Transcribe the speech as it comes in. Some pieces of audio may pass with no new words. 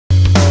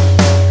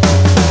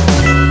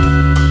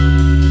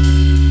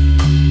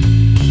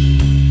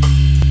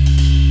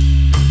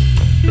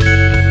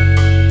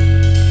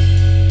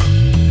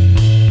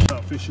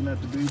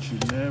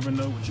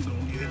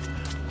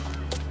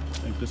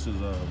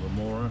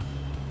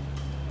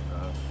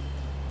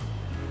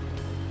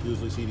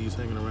Usually see these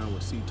hanging around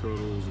with sea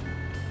turtles and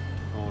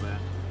all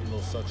that. A little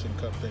suction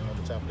cup thing on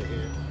the top of the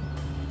head.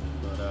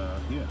 But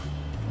yeah,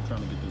 I'm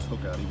trying to get this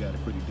hook out. He got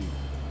it pretty deep.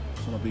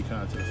 So I'm gonna be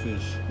kind to the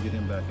fish, get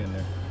him back in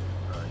there.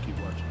 All right, keep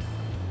watching.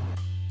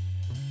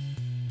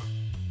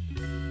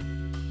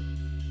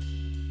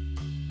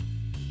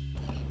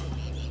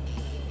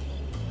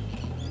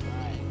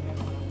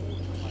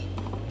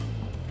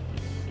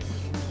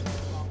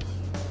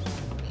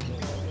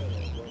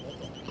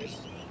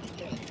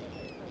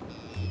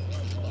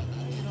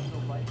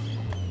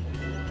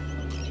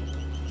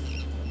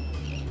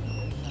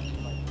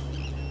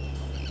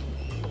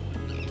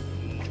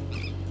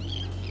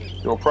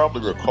 You'll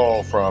probably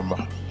recall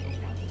from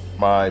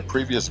my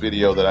previous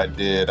video that I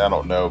did, I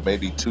don't know,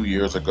 maybe 2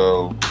 years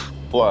ago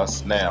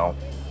plus now.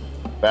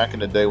 Back in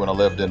the day when I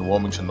lived in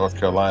Wilmington, North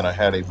Carolina, I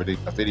had a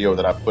video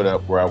that I put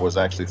up where I was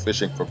actually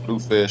fishing for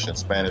bluefish and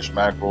Spanish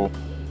mackerel,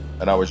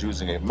 and I was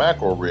using a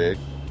mackerel rig.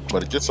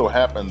 But it just so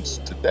happens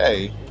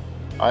today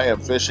I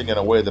am fishing in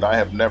a way that I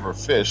have never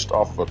fished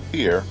off of a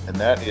pier, and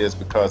that is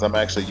because I'm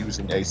actually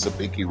using a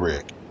Sabiki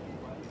rig.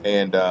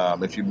 And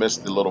if you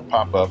missed the little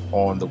pop-up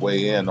on the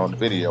way in on the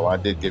video, I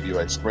did give you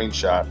a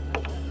screenshot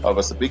of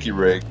a Sabiki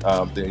rig.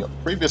 The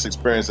previous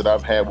experience that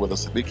I've had with a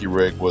Sabiki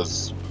rig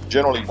was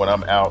generally when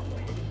I'm out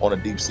on a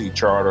deep sea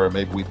charter,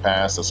 maybe we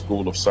pass a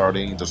school of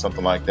sardines or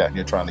something like that and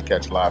you're trying to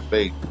catch live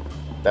bait.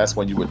 That's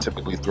when you would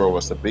typically throw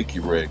a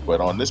Sabiki rig.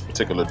 But on this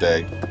particular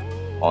day,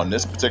 on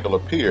this particular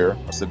pier,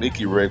 a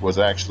Sabiki rig was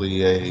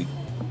actually a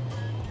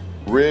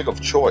rig of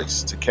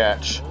choice to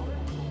catch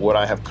what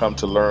I have come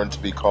to learn to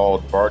be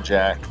called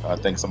barjack. I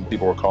think some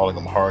people were calling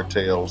them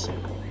hardtails.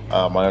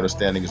 My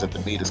understanding is that the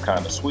meat is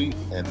kind of sweet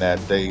and that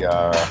they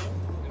are,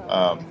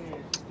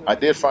 I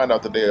did find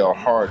out that they are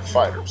hard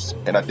fighters.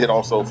 And I did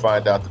also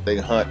find out that they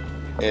hunt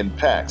in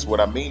packs. What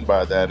I mean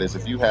by that is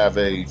if you have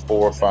a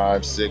 4,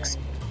 5, 6,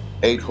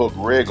 8 hook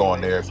rig on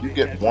there, if you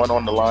get one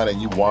on the line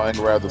and you wind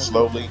rather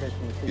slowly,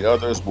 the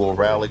others will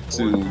rally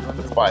to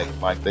the fight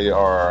like they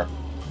are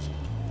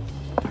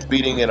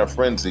feeding in a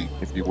frenzy,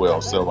 if you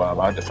will. So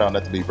I just found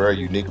that to be very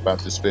unique about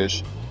this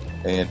fish.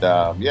 And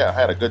yeah, I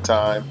had a good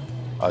time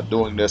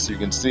doing this. You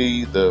can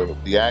see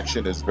the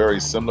action is very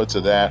similar to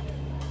that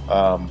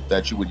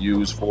that you would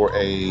use for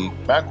a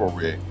mackerel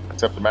rig,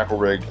 except the mackerel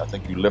rig, I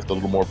think you lift a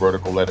little more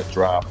vertical, let it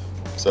drop.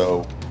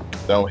 So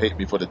don't hate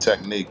me for the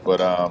technique,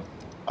 but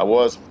I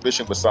was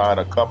fishing beside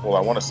a couple,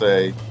 I want to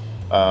say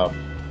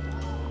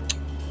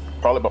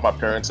probably about my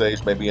parents'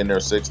 age, maybe in their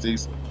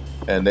 60s,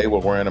 and they were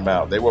wearing them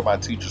out. They were my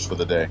teachers for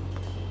the day,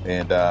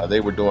 and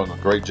they were doing a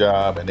great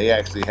job, and they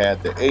actually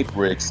had the 8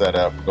 rig set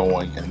up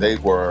going, and they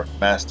were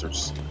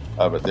masters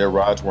of it. Their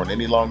rods weren't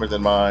any longer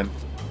than mine,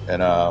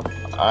 and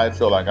I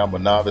feel like I'm a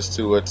novice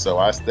to it, so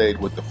I stayed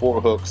with the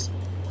 4 hooks,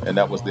 and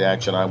that was the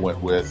action I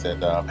went with,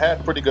 and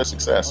had pretty good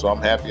success, so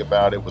I'm happy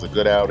about it. It was a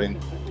good outing.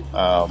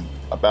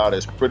 About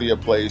as pretty a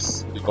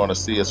place you're going to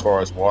see as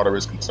far as water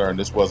is concerned.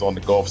 This was on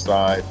the Gulf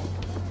side,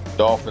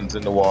 dolphins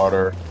in the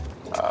water,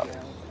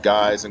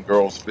 guys and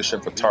girls fishing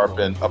for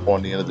tarpon up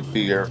on the end of the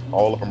pier.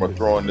 All of them are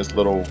throwing this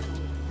little,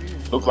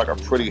 looks like a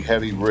pretty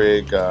heavy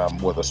rig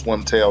with a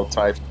swim tail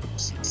type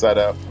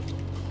setup.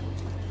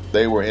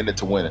 They were in it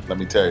to win it, let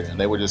me tell you. And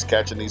they were just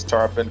catching these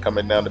tarpon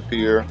coming down the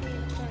pier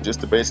just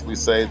to basically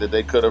say that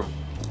they could have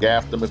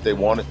gaffed them if they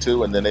wanted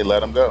to, and then they let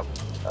them go.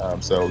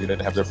 So you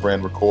didn't have their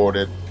friend record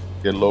it,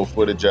 get a little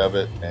footage of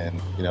it,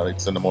 and you know,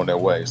 they'd send them on their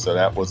way. So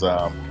that was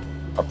a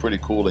pretty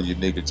cool and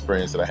unique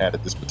experience that I had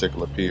at this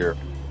particular pier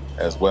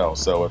as well.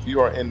 So if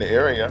you are in the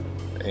area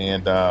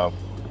and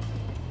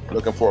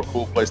looking for a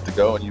cool place to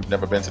go and you've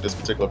never been to this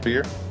particular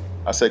pier,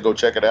 I say go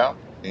check it out.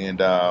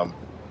 And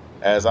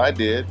as I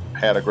did,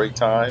 had a great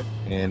time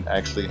and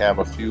actually have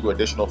a few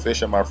additional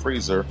fish in my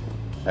freezer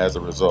as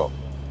a result.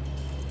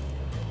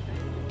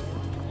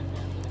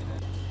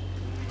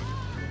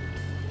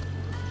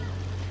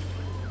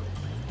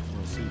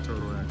 Little sea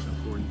turtle action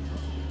for you.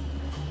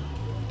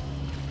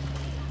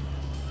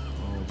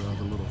 All the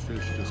other little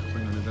fish just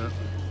cleaning it up.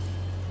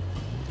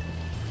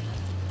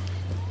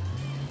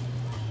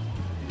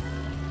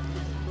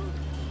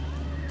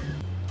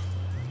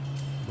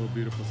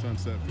 Beautiful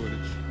sunset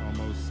footage.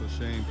 Almost a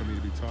shame for me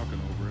to be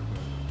talking over it,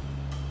 but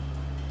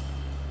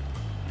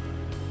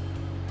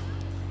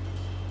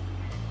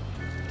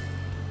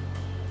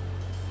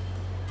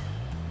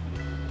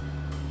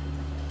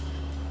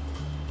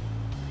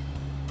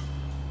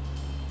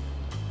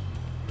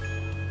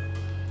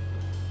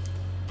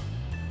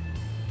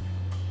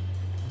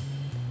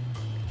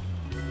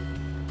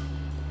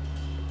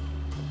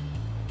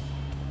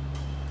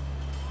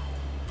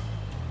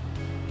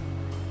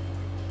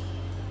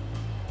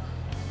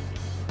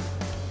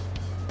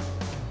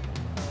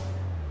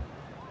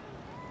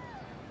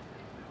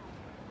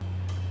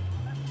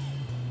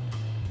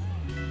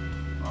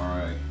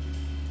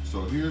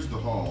so here's the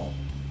haul.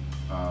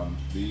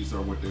 These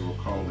are what they were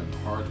calling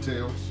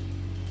hardtails.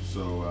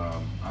 So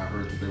I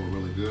heard that they were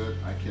really good.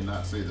 I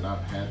cannot say that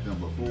I've had them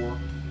before.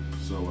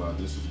 So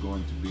this is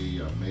going to be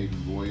a maiden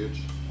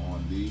voyage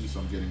on these, so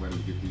I'm getting ready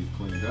to get these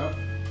cleaned up.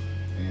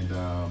 And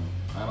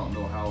I don't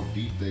know how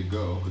deep they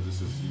go, because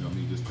this is, you know,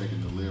 me just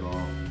taking the lid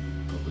off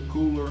of the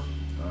cooler.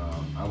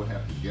 I would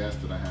have to guess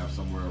that I have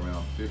somewhere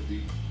around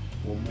 50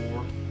 or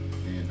more,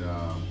 and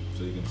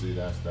so you can see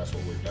that's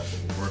what we're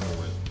working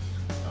with.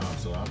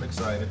 So I'm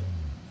excited.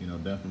 You know,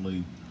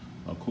 definitely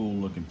a cool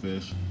looking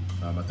fish.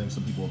 I think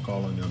some people are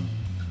calling them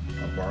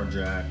a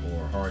barjack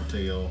or a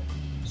hardtail.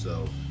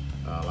 So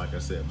like I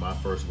said, my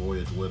first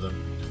voyage with them,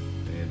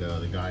 and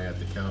the guy at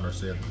the counter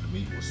said that the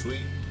meat was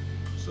sweet.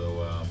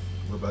 So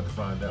we're about to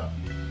find out.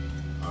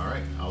 All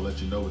right, I'll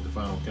let you know what the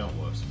final count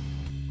was.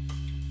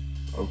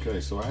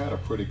 Okay, so I had a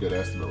pretty good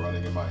estimate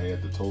running in my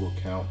head. The total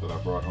count that I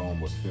brought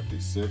home was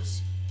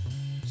 56.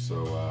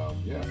 So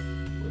yeah,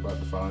 we're about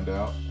to find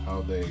out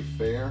how they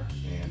fare.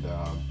 And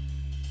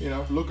you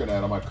know, looking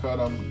at them, I cut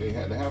them. They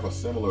have a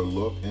similar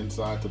look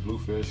inside to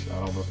bluefish. I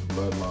don't know if the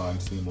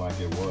bloodline seemed like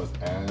it was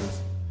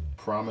as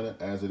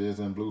prominent as it is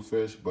in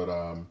bluefish, but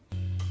I'm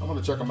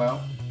gonna check them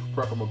out,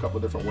 prep them a couple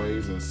of different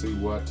ways, and see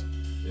what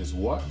is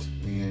what,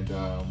 and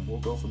we'll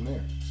go from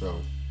there. So,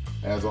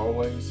 as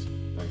always,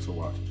 thanks for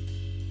watching.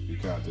 Be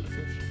kind to the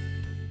fish.